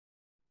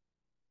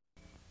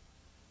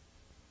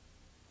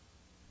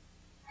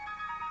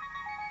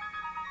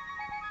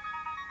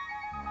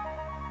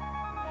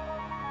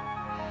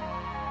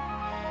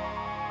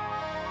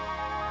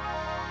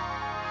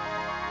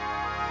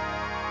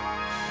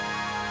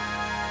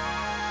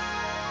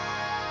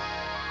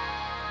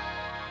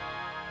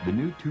The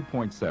new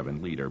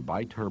 2.7-liter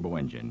bi-turbo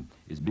engine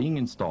is being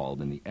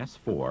installed in the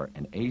S4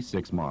 and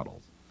A6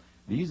 models.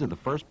 These are the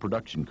first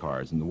production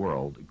cars in the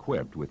world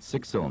equipped with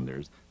 6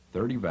 cylinders,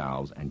 30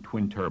 valves, and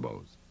twin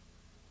turbos.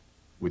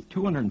 With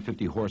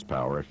 250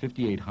 horsepower at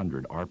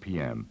 5,800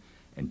 RPM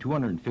and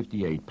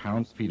 258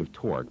 pounds-feet of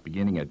torque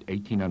beginning at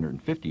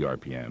 1,850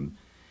 RPM,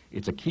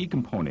 it's a key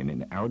component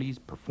in Audi's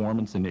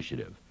performance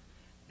initiative.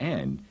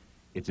 And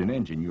it's an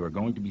engine you are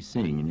going to be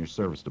seeing in your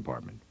service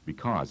department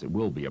because it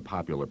will be a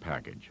popular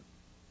package.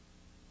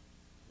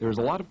 There is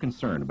a lot of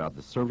concern about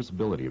the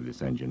serviceability of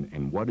this engine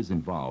and what is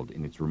involved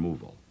in its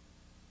removal.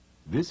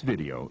 This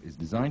video is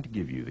designed to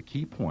give you the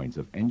key points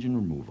of engine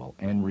removal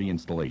and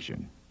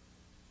reinstallation.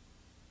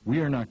 We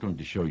are not going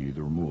to show you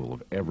the removal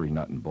of every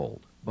nut and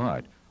bolt,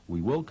 but we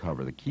will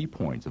cover the key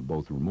points of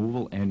both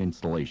removal and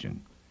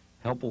installation.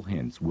 Helpful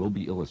hints will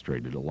be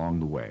illustrated along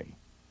the way.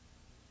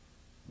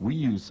 We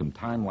use some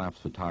time-lapse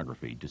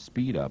photography to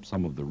speed up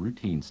some of the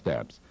routine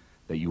steps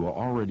that you are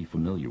already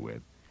familiar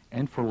with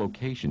and for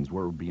locations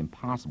where it would be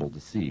impossible to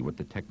see what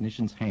the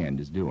technician's hand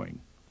is doing.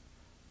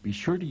 Be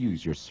sure to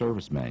use your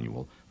service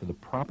manual for the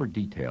proper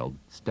detailed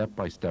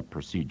step-by-step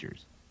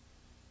procedures.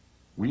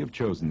 We have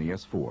chosen the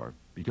S4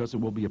 because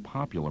it will be a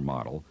popular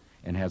model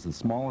and has the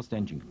smallest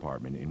engine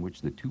compartment in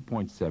which the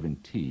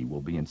 2.7T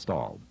will be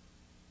installed.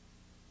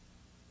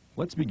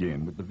 Let's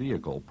begin with the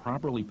vehicle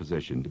properly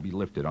positioned to be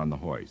lifted on the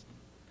hoist.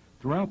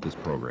 Throughout this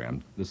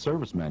program, the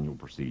service manual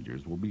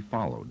procedures will be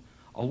followed,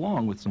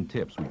 along with some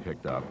tips we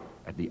picked up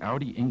at the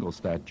Audi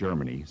Ingolstadt,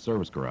 Germany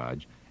service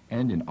garage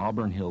and in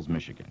Auburn Hills,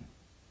 Michigan.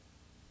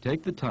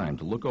 Take the time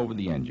to look over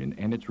the engine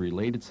and its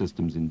related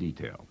systems in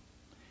detail.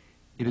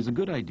 It is a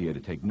good idea to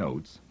take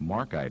notes,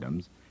 mark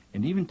items,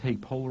 and even take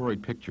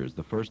Polaroid pictures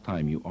the first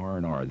time you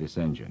R&R this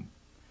engine.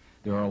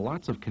 There are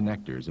lots of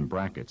connectors and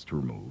brackets to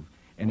remove,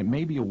 and it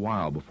may be a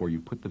while before you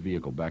put the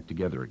vehicle back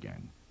together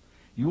again.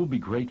 You will be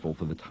grateful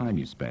for the time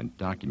you spent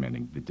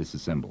documenting the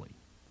disassembly.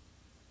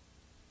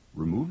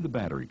 Remove the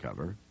battery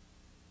cover.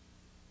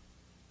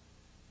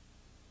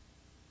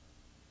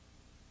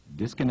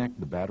 Disconnect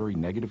the battery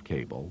negative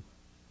cable,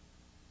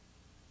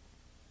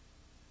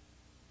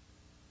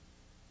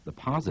 the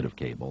positive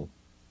cable,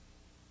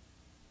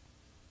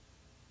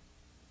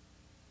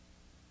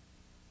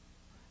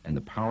 and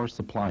the power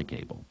supply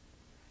cable.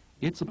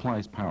 It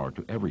supplies power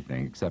to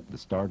everything except the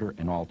starter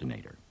and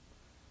alternator.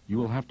 You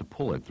will have to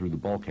pull it through the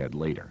bulkhead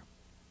later.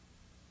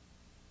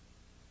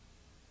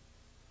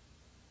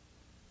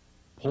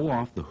 Pull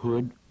off the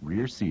hood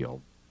rear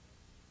seal,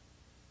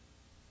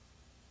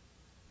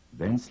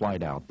 then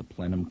slide out the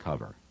plenum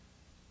cover.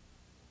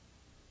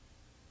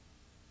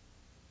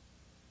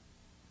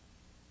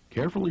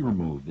 Carefully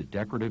remove the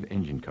decorative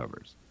engine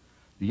covers.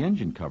 The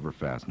engine cover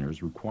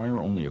fasteners require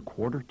only a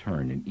quarter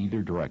turn in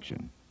either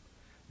direction.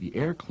 The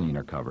air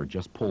cleaner cover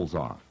just pulls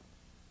off.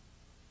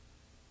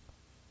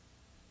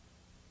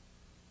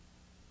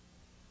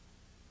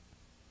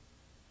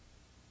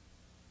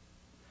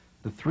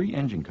 The 3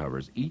 engine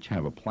covers each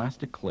have a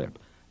plastic clip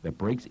that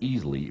breaks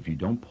easily if you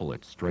don't pull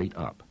it straight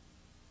up.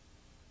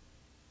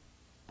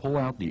 Pull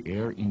out the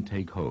air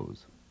intake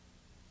hose.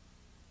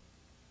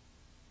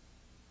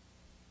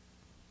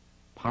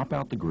 Pop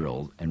out the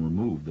grills and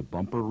remove the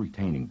bumper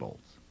retaining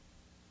bolts.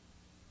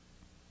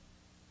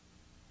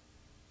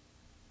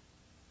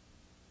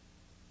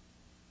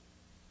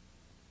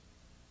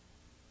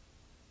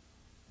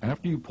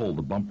 After you pull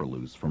the bumper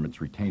loose from its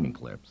retaining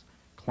clips,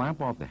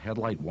 clamp off the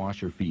headlight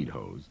washer feed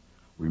hose,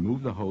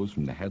 remove the hose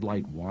from the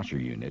headlight washer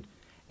unit,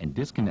 and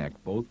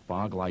disconnect both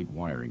fog light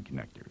wiring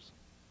connectors.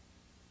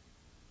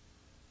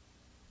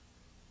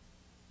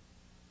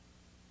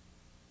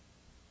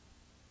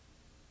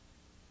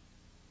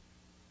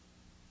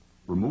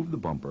 Remove the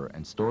bumper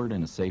and store it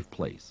in a safe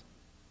place.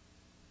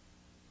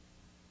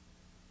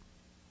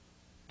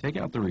 Take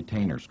out the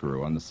retainer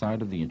screw on the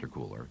side of the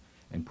intercooler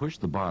and push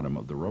the bottom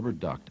of the rubber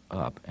duct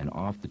up and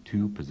off the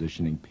 2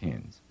 positioning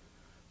pins.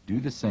 Do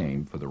the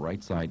same for the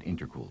right side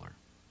intercooler.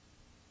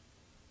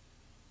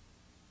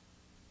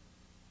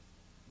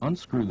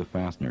 Unscrew the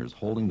fasteners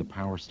holding the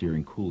power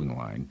steering cooling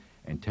line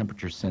and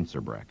temperature sensor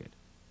bracket.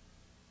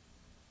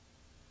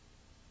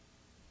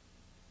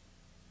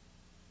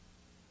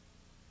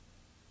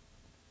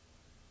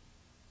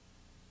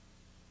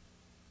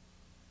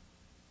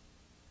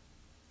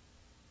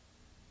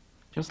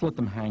 Just let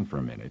them hang for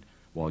a minute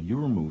while you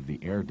remove the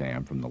air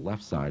dam from the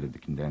left side of the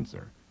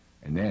condenser,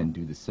 and then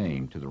do the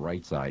same to the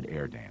right side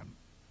air dam.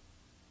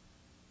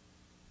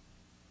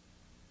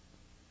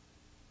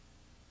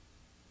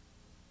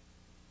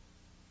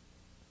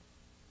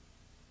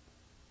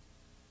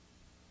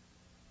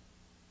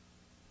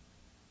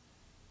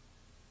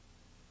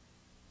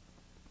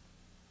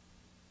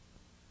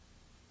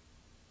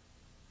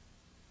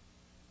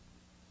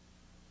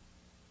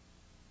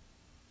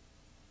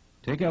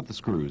 Take out the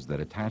screws that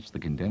attach the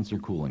condenser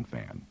cooling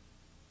fan.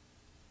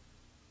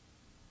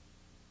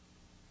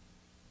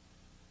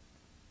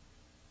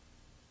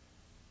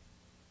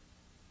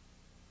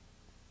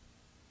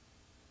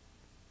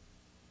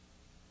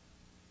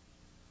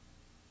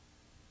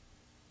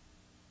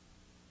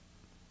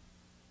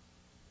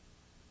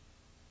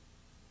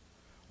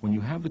 When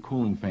you have the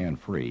cooling fan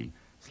free,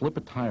 slip a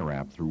tie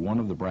wrap through one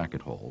of the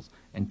bracket holes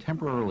and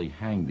temporarily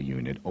hang the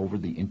unit over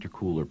the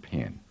intercooler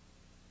pin.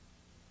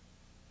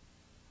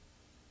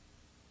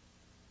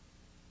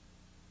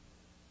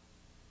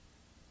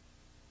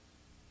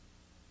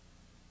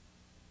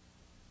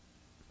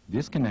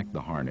 Disconnect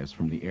the harness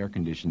from the air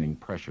conditioning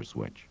pressure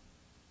switch.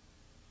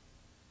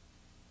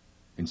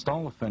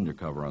 Install a fender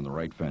cover on the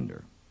right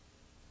fender.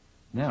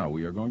 Now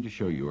we are going to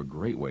show you a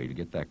great way to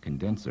get that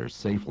condenser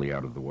safely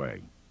out of the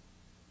way.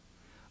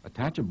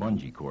 Attach a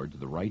bungee cord to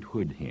the right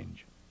hood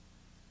hinge.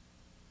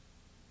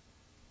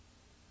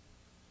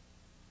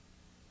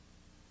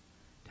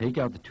 Take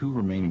out the 2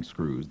 remaining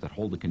screws that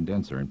hold the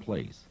condenser in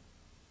place.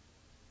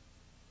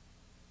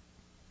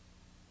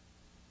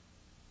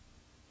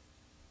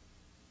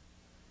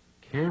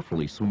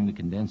 Carefully swing the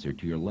condenser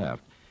to your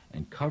left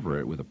and cover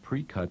it with a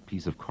pre-cut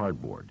piece of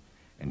cardboard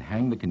and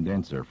hang the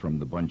condenser from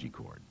the bungee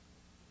cord.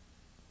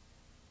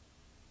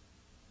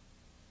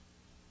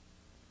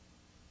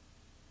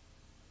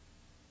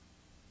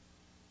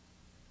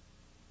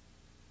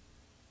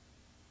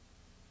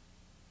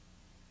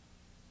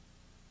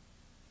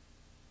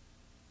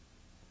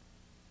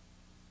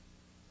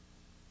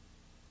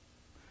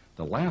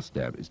 The last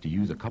step is to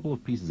use a couple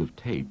of pieces of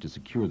tape to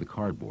secure the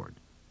cardboard.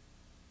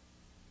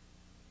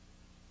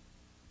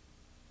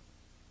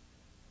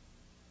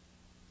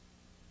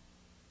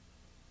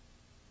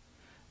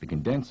 The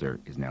condenser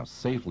is now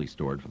safely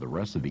stored for the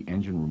rest of the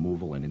engine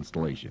removal and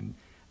installation,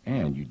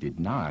 and you did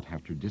not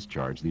have to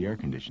discharge the air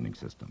conditioning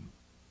system.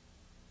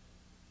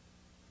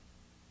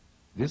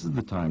 This is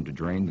the time to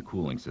drain the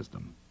cooling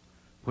system.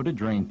 Put a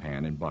drain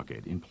pan and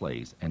bucket in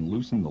place and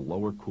loosen the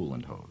lower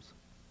coolant hose.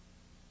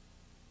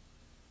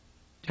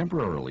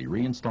 Temporarily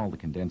reinstall the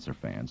condenser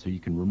fan so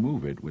you can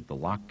remove it with the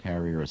lock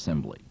carrier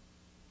assembly.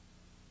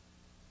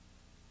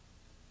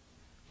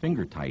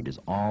 Finger tight is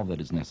all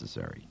that is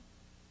necessary.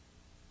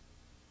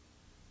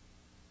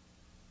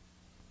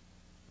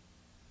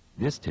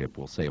 This tip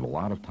will save a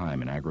lot of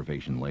time and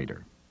aggravation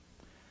later.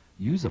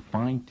 Use a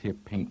fine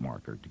tip paint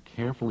marker to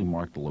carefully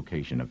mark the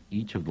location of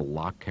each of the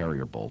lock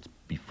carrier bolts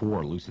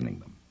before loosening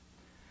them.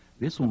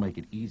 This will make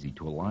it easy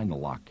to align the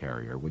lock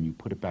carrier when you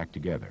put it back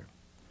together.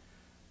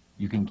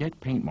 You can get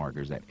paint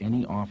markers at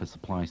any office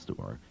supply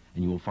store,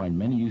 and you will find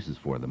many uses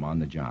for them on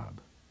the job.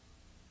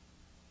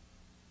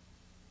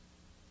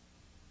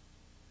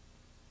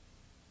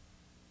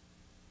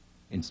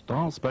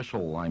 Install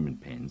special alignment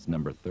pins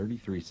number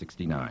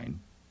 3369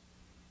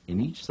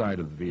 in each side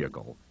of the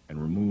vehicle and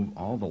remove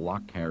all the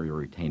lock carrier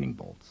retaining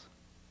bolts.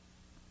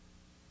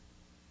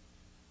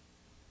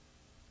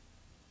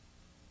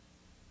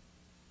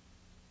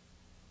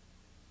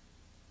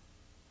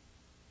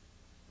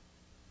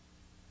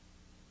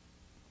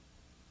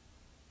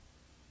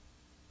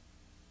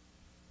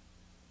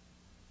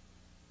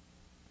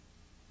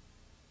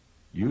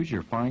 Use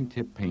your fine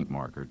tip paint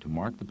marker to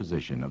mark the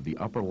position of the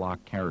upper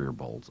lock carrier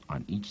bolts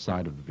on each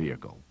side of the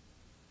vehicle.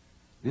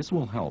 This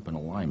will help in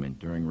alignment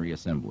during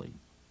reassembly.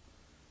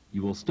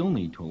 You will still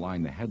need to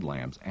align the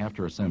headlamps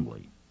after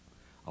assembly.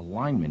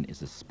 Alignment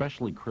is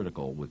especially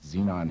critical with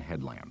xenon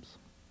headlamps.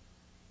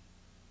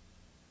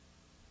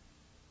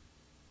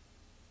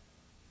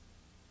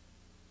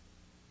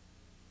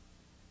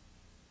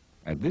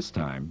 At this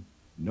time,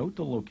 note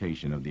the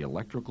location of the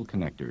electrical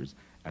connectors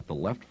at the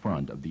left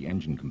front of the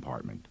engine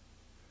compartment.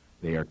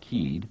 They are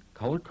keyed,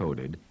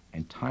 color-coded,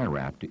 and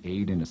tie-wrapped to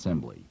aid in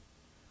assembly.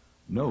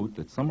 Note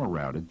that some are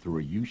routed through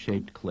a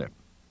U-shaped clip.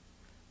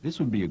 This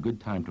would be a good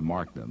time to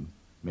mark them,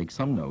 make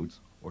some notes,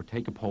 or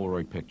take a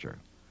Polaroid picture.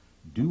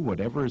 Do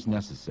whatever is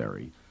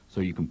necessary so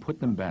you can put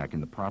them back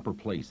in the proper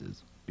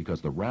places, because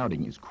the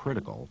routing is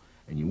critical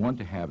and you want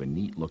to have a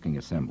neat-looking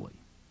assembly.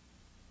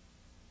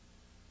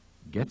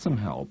 Get some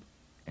help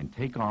and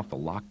take off the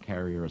lock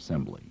carrier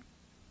assembly.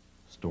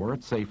 Store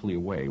it safely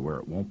away where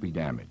it won't be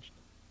damaged.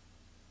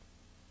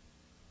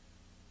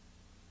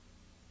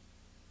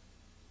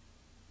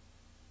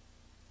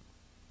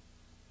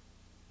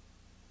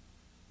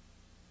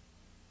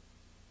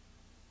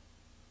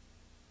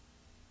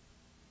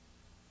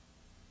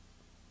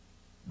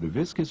 The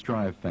viscous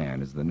drive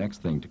fan is the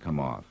next thing to come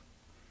off.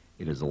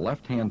 It is a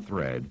left-hand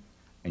thread,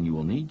 and you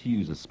will need to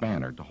use a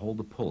spanner to hold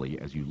the pulley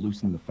as you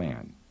loosen the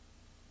fan.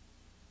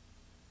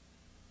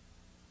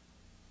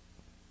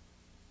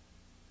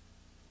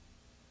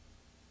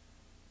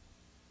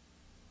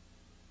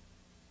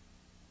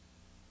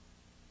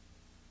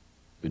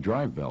 The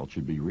drive belt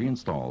should be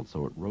reinstalled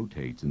so it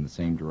rotates in the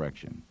same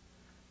direction.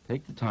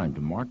 Take the time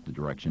to mark the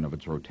direction of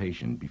its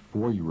rotation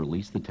before you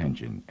release the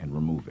tension and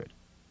remove it.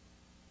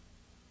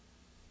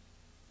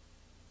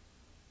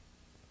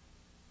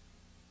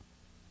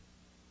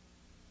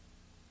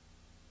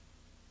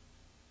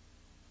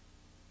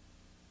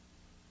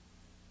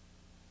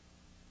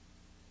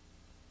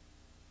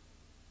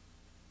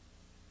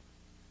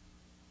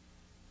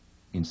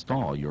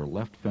 Install your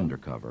left fender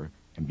cover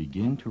and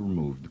begin to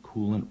remove the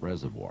coolant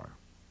reservoir.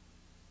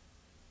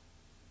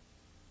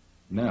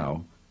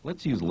 Now,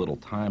 Let's use a little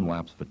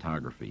time-lapse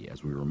photography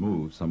as we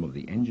remove some of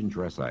the engine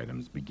dress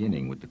items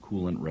beginning with the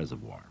coolant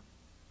reservoir.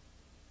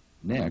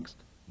 Next,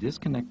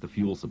 disconnect the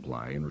fuel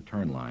supply and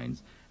return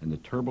lines and the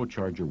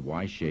turbocharger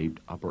Y-shaped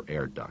upper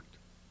air duct.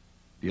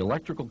 The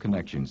electrical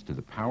connections to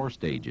the power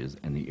stages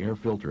and the air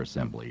filter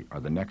assembly are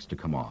the next to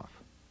come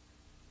off.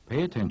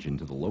 Pay attention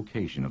to the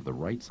location of the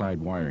right side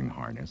wiring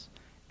harness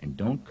and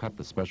don't cut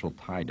the special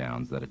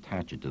tie-downs that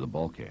attach it to the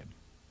bulkhead.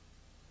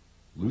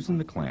 Loosen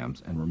the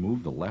clamps and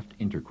remove the left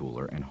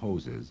intercooler and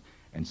hoses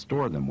and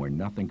store them where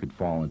nothing could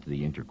fall into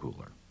the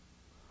intercooler.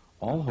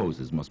 All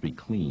hoses must be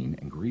clean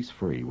and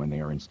grease-free when they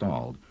are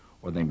installed,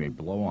 or they may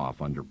blow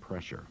off under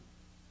pressure.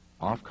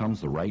 Off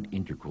comes the right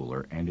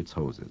intercooler and its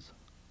hoses.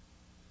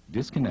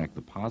 Disconnect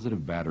the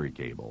positive battery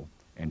cable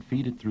and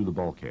feed it through the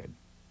bulkhead.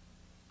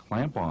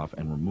 Clamp off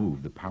and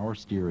remove the power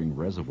steering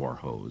reservoir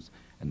hose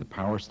and the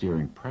power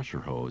steering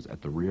pressure hose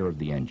at the rear of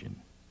the engine.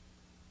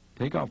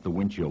 Take off the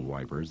windshield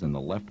wipers and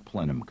the left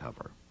plenum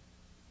cover.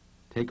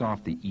 Take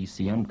off the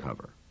ECM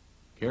cover.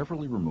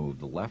 Carefully remove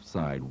the left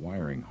side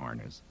wiring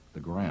harness, the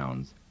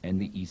grounds, and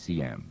the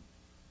ECM.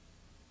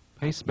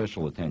 Pay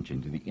special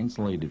attention to the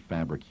insulated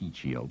fabric heat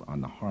shield on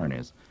the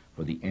harness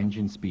for the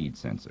engine speed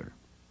sensor.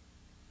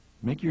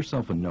 Make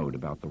yourself a note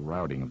about the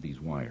routing of these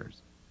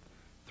wires.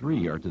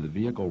 3 are to the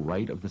vehicle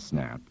right of the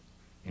snap,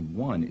 and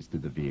 1 is to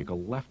the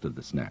vehicle left of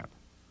the snap.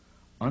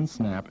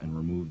 Unsnap and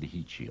remove the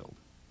heat shield.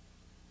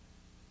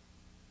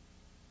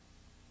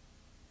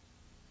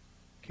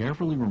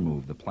 Carefully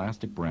remove the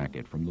plastic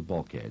bracket from the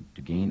bulkhead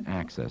to gain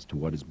access to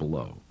what is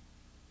below.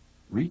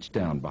 Reach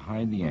down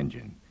behind the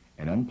engine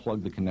and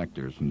unplug the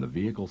connectors from the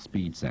vehicle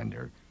speed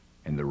sender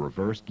and the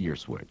reverse gear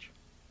switch.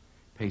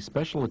 Pay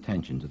special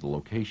attention to the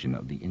location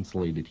of the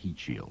insulated heat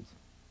shields.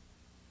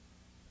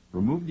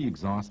 Remove the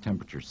exhaust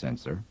temperature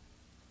sensor,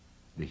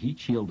 the heat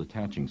shield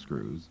attaching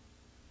screws,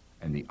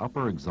 and the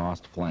upper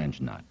exhaust flange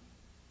nut.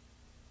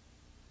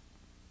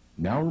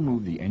 Now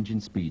remove the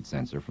engine speed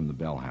sensor from the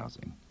bell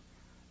housing.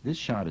 This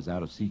shot is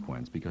out of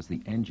sequence because the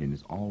engine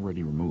is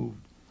already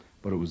removed,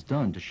 but it was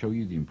done to show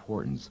you the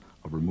importance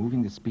of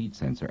removing the speed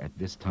sensor at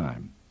this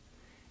time.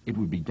 It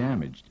would be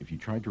damaged if you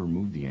tried to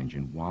remove the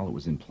engine while it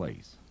was in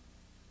place.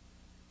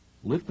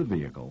 Lift the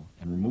vehicle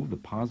and remove the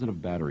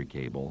positive battery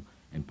cable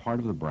and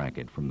part of the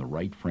bracket from the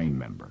right frame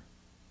member.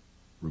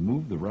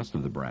 Remove the rest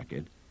of the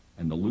bracket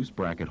and the loose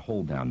bracket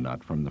hold-down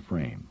nut from the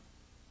frame.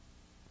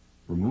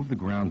 Remove the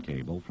ground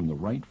cable from the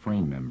right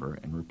frame member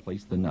and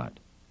replace the nut.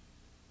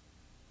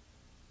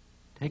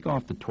 Take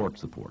off the torque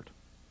support.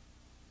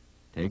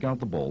 Take out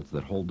the bolts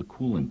that hold the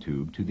coolant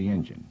tube to the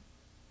engine.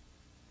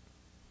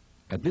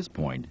 At this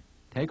point,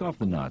 take off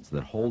the nuts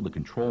that hold the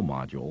control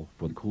module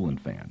for the coolant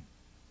fan.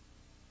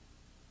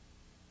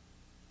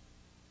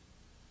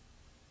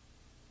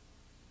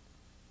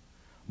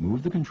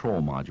 Move the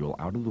control module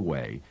out of the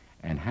way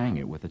and hang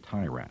it with a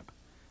tie wrap.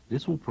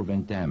 This will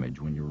prevent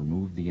damage when you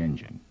remove the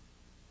engine.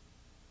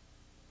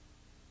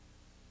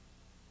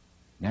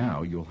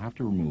 Now you'll have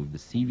to remove the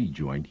CV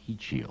joint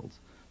heat shields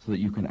so that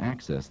you can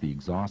access the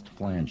exhaust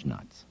flange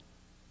nuts.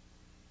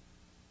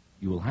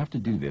 You will have to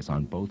do this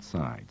on both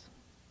sides.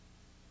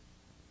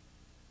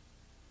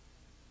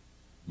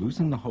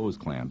 Loosen the hose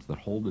clamps that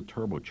hold the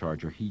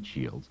turbocharger heat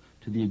shields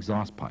to the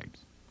exhaust pipes.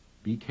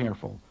 Be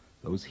careful,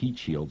 those heat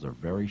shields are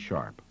very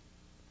sharp.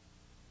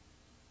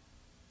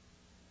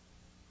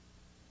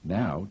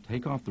 Now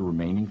take off the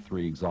remaining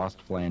 3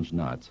 exhaust flange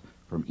nuts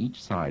from each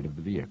side of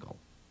the vehicle.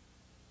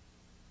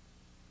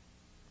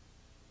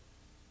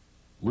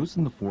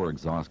 Loosen the 4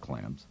 exhaust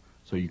clamps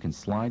so you can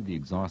slide the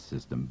exhaust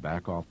system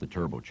back off the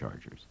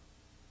turbochargers.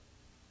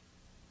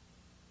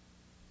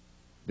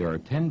 There are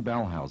 10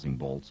 bell housing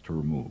bolts to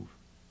remove.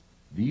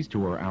 These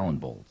 2 are Allen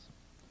bolts.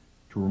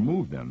 To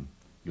remove them,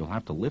 you'll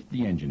have to lift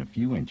the engine a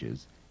few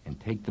inches and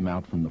take them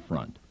out from the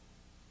front.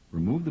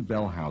 Remove the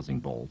bell housing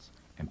bolts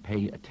and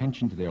pay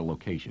attention to their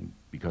location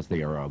because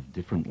they are of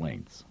different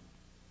lengths.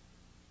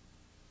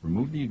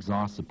 Remove the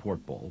exhaust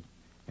support bolt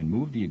and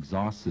move the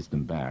exhaust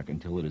system back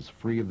until it is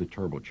free of the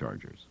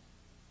turbochargers.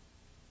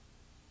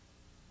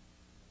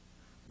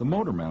 The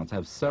motor mounts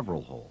have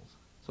several holes,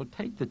 so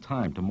take the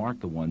time to mark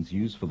the ones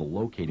used for the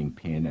locating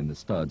pin and the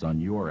studs on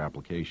your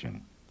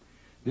application.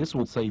 This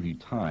will save you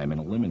time and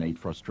eliminate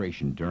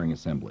frustration during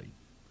assembly.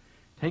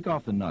 Take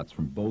off the nuts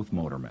from both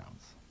motor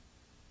mounts.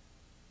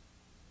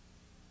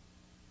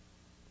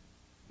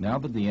 Now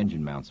that the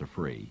engine mounts are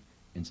free,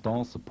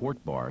 install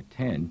support bar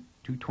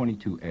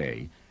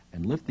 10-222A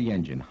and lift the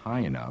engine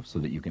high enough so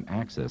that you can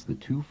access the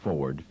 2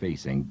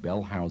 forward-facing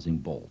bell housing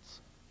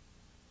bolts.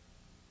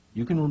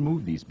 You can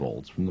remove these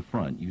bolts from the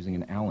front using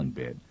an Allen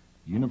bit,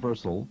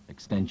 universal,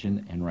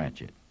 extension, and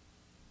ratchet.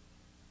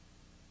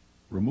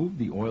 Remove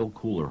the oil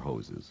cooler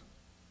hoses,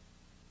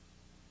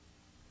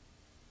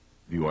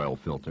 the oil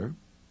filter,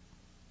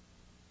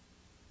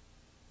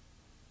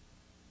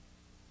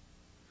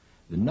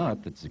 the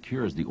nut that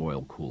secures the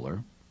oil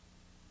cooler,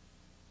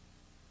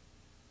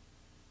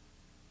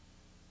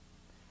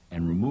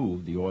 and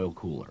remove the oil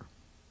cooler.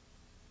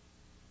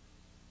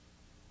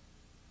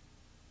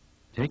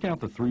 Take out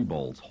the 3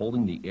 bolts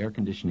holding the air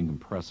conditioning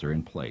compressor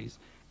in place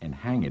and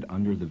hang it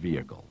under the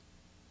vehicle.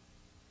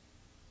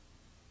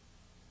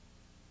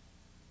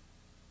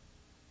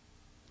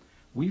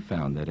 We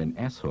found that an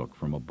S-hook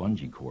from a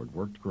bungee cord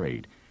worked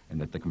great and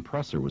that the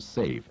compressor was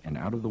safe and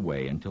out of the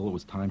way until it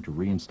was time to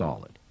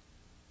reinstall it.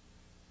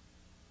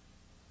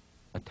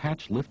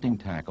 Attach lifting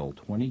tackle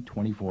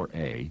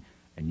 2024A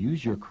and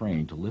use your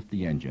crane to lift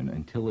the engine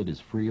until it is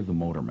free of the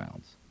motor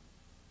mounts.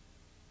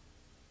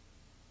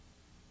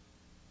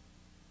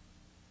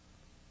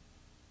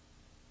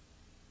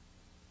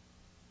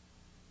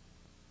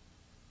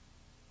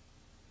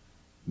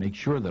 Make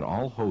sure that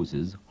all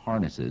hoses,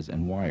 harnesses,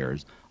 and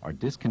wires are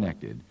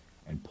disconnected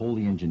and pull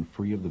the engine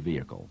free of the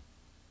vehicle.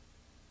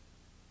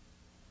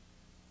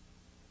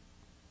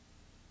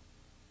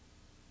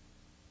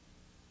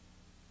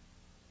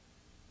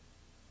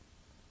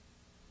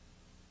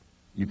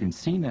 You can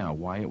see now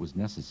why it was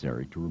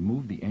necessary to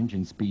remove the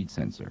engine speed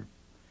sensor.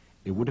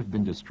 It would have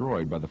been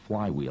destroyed by the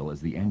flywheel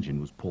as the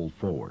engine was pulled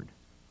forward.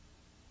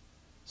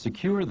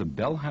 Secure the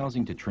bell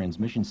housing to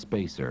transmission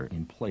spacer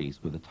in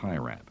place with a tie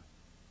wrap.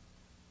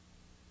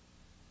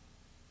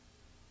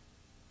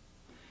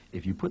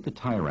 If you put the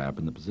tie wrap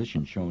in the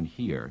position shown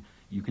here,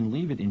 you can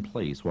leave it in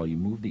place while you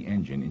move the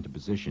engine into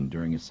position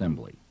during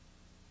assembly.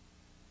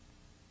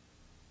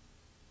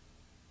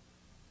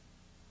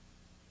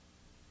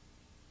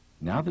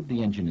 Now that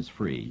the engine is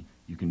free,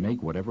 you can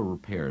make whatever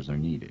repairs are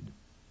needed.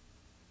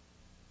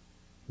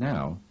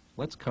 Now,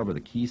 let's cover the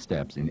key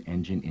steps in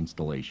engine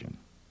installation.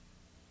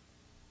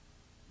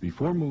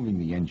 Before moving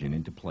the engine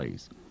into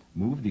place,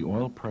 move the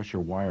oil pressure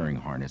wiring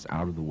harness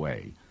out of the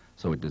way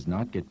so it does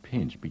not get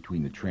pinched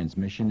between the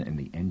transmission and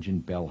the engine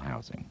bell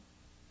housing.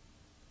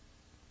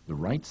 The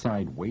right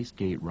side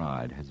wastegate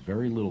rod has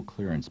very little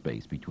clearance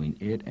space between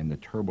it and the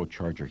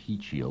turbocharger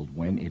heat shield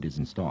when it is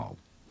installed.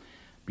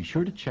 Be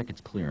sure to check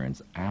its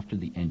clearance after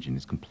the engine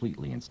is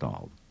completely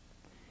installed.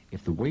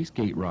 If the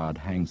wastegate rod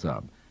hangs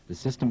up, the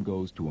system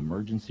goes to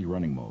emergency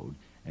running mode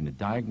and the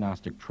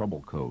diagnostic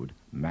trouble code,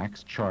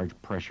 max charge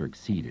pressure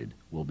exceeded,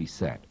 will be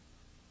set.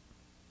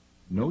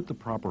 Note the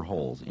proper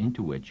holes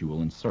into which you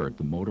will insert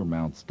the motor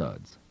mount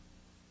studs.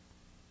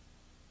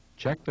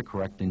 Check the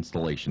correct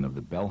installation of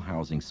the bell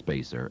housing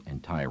spacer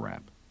and tie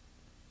wrap.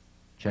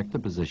 Check the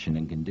position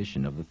and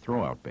condition of the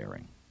throwout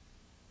bearing.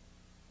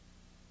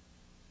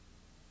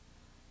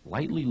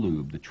 Lightly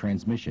lube the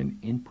transmission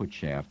input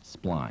shaft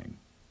spline.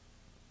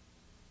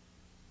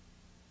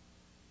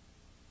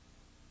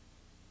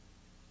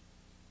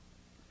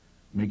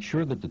 Make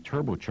sure that the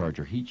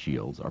turbocharger heat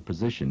shields are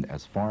positioned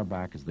as far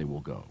back as they will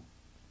go.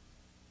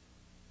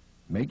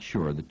 Make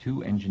sure the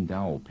 2 engine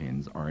dowel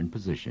pins are in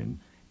position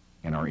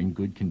and are in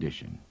good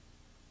condition.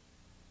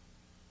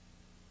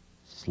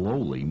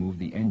 Slowly move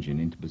the engine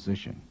into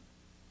position.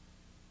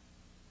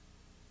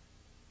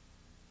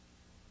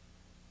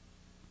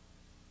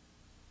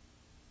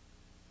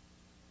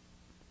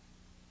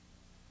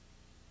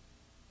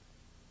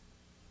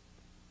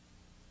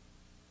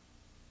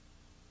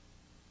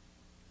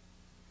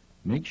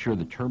 Make sure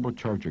the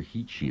turbocharger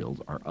heat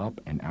shields are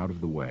up and out of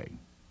the way.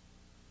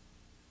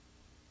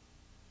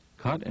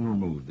 Cut and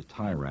remove the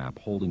tie wrap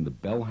holding the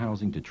bell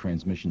housing to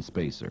transmission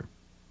spacer.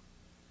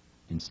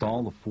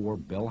 Install the 4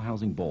 bell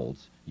housing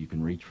bolts you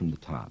can reach from the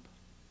top.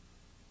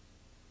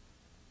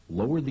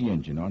 Lower the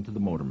engine onto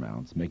the motor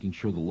mounts, making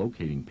sure the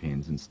locating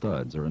pins and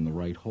studs are in the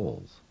right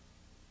holes.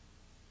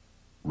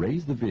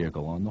 Raise the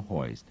vehicle on the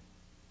hoist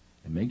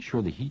and make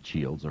sure the heat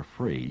shields are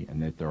free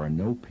and that there are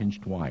no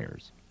pinched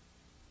wires.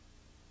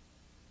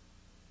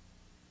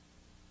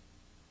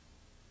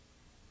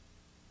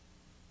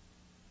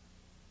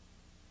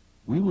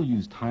 We will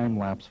use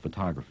time-lapse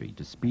photography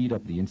to speed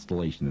up the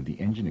installation of the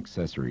engine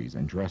accessories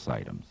and dress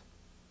items.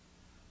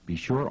 Be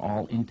sure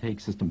all intake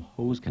system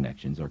hose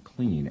connections are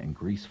clean and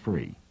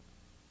grease-free.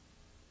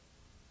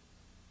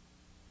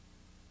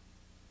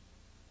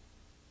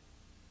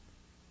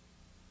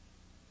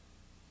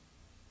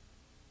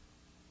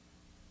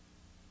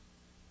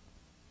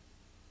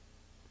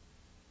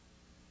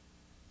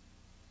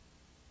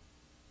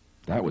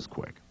 That was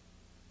quick.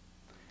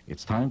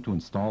 It's time to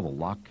install the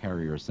lock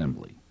carrier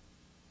assembly.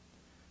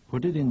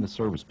 Put it in the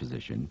service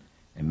position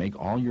and make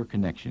all your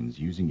connections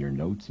using your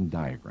notes and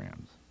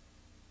diagrams.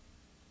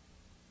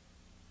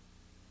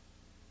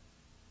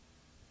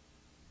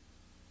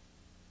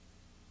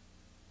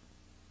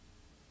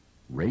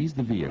 Raise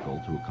the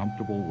vehicle to a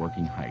comfortable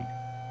working height.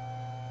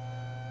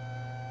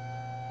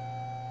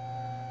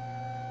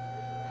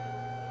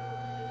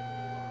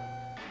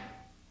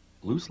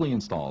 Loosely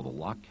install the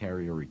lock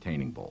carrier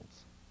retaining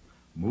bolts.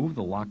 Move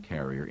the lock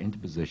carrier into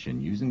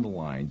position using the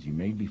lines you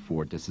made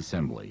before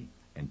disassembly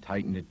and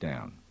tighten it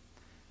down.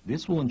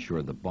 This will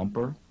ensure the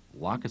bumper,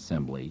 lock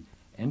assembly,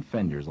 and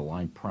fenders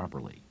align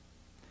properly.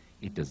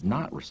 It does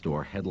not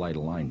restore headlight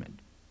alignment.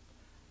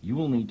 You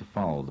will need to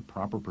follow the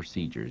proper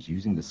procedures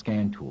using the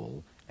scan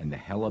tool and the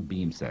Hella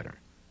beam setter,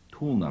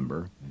 tool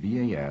number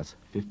VAS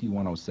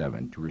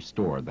 5107, to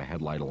restore the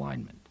headlight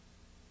alignment.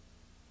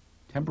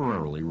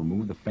 Temporarily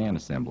remove the fan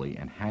assembly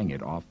and hang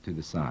it off to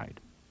the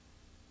side.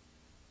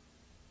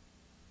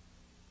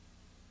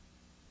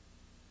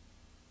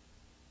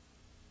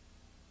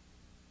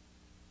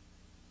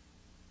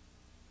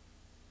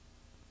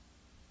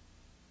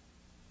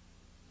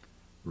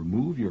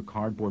 Move your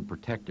cardboard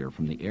protector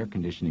from the air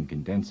conditioning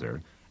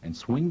condenser and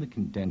swing the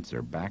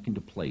condenser back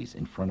into place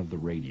in front of the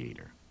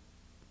radiator.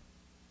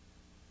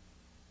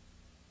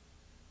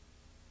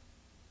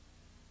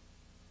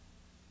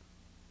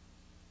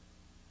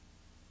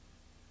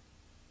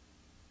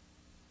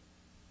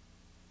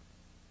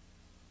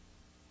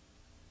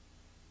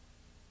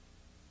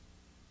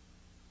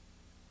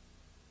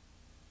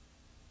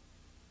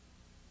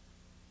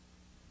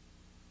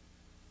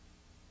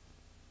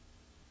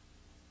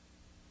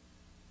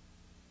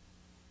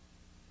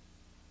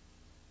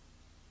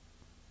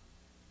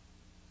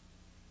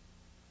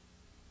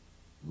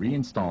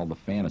 Reinstall the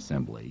fan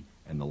assembly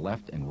and the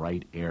left and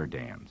right air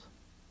dams.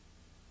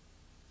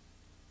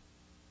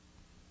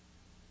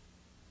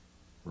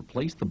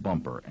 Replace the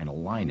bumper and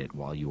align it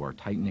while you are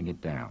tightening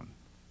it down.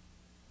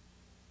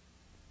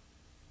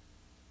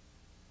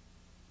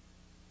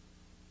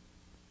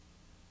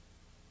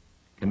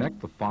 Connect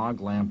the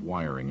fog lamp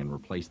wiring and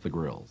replace the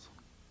grills.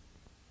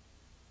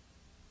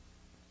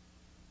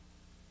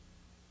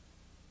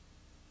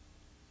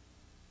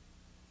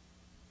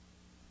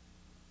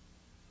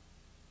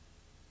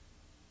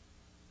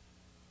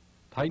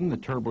 Tighten the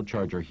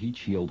turbocharger heat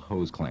shield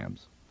hose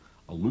clamps.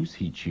 A loose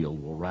heat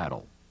shield will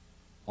rattle.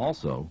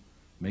 Also,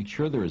 make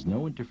sure there is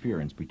no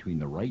interference between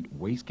the right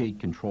wastegate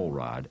control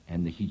rod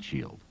and the heat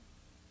shield.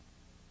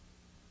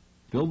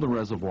 Fill the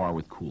reservoir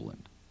with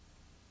coolant.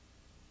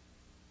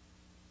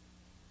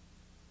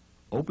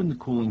 Open the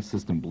cooling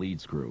system bleed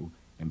screw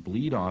and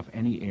bleed off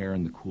any air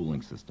in the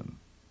cooling system.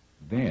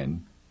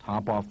 Then,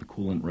 top off the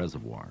coolant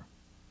reservoir.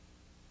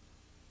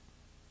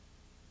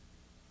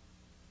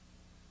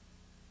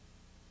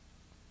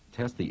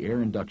 Test the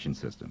air induction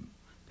system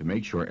to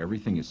make sure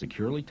everything is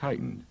securely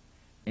tightened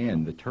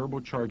and the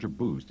turbocharger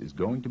boost is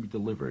going to be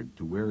delivered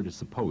to where it is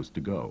supposed to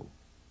go.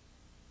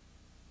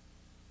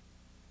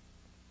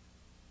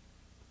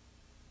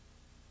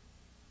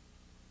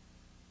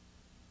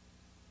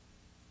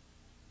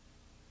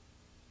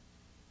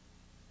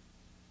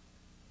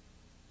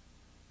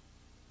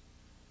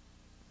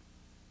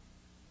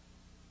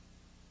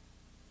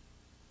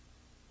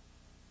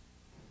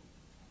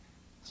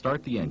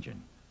 Start the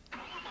engine.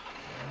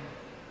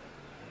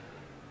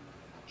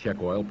 Check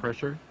oil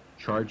pressure,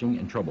 charging,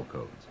 and trouble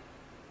codes.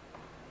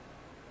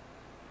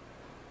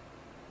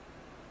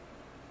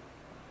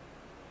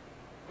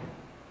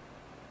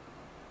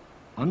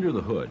 Under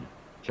the hood,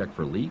 check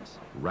for leaks,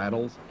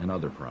 rattles, and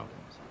other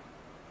problems.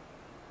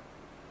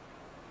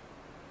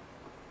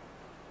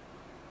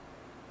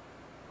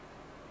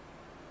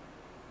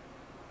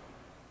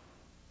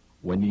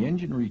 When the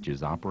engine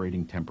reaches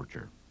operating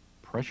temperature,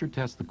 pressure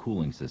test the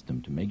cooling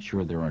system to make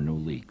sure there are no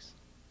leaks.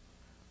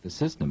 The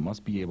system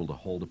must be able to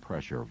hold a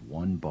pressure of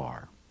 1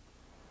 bar.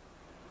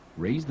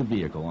 Raise the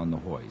vehicle on the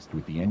hoist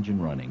with the engine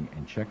running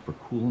and check for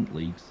coolant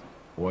leaks,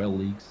 oil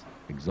leaks,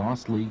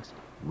 exhaust leaks,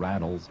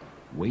 rattles,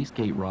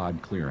 wastegate rod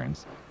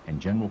clearance,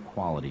 and general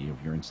quality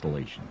of your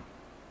installation.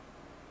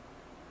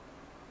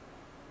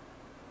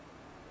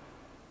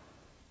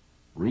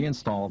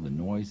 Reinstall the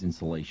noise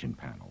insulation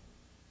panel.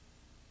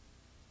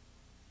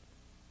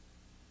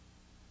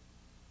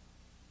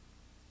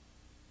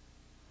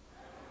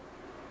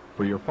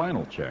 For your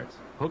final checks,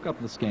 hook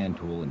up the scan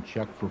tool and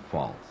check for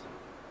faults.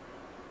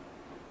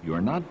 You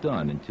are not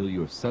done until you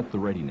have set the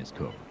readiness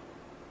code.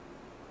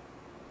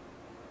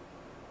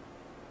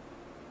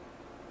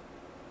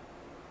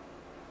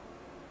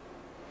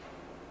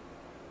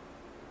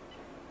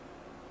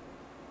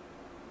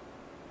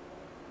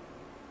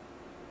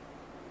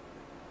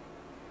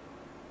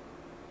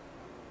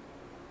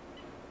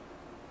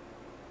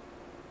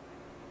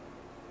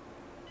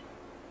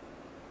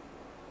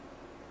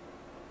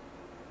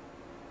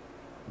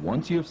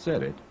 Once you have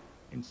set it,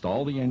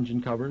 install the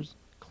engine covers,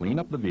 clean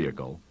up the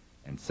vehicle,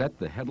 and set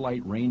the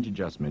headlight range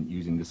adjustment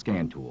using the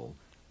scan tool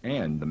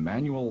and the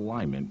manual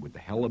alignment with the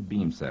Hella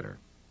beam setter.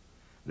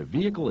 The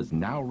vehicle is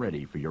now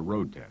ready for your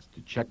road test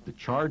to check the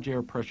charge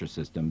air pressure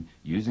system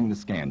using the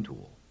scan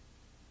tool.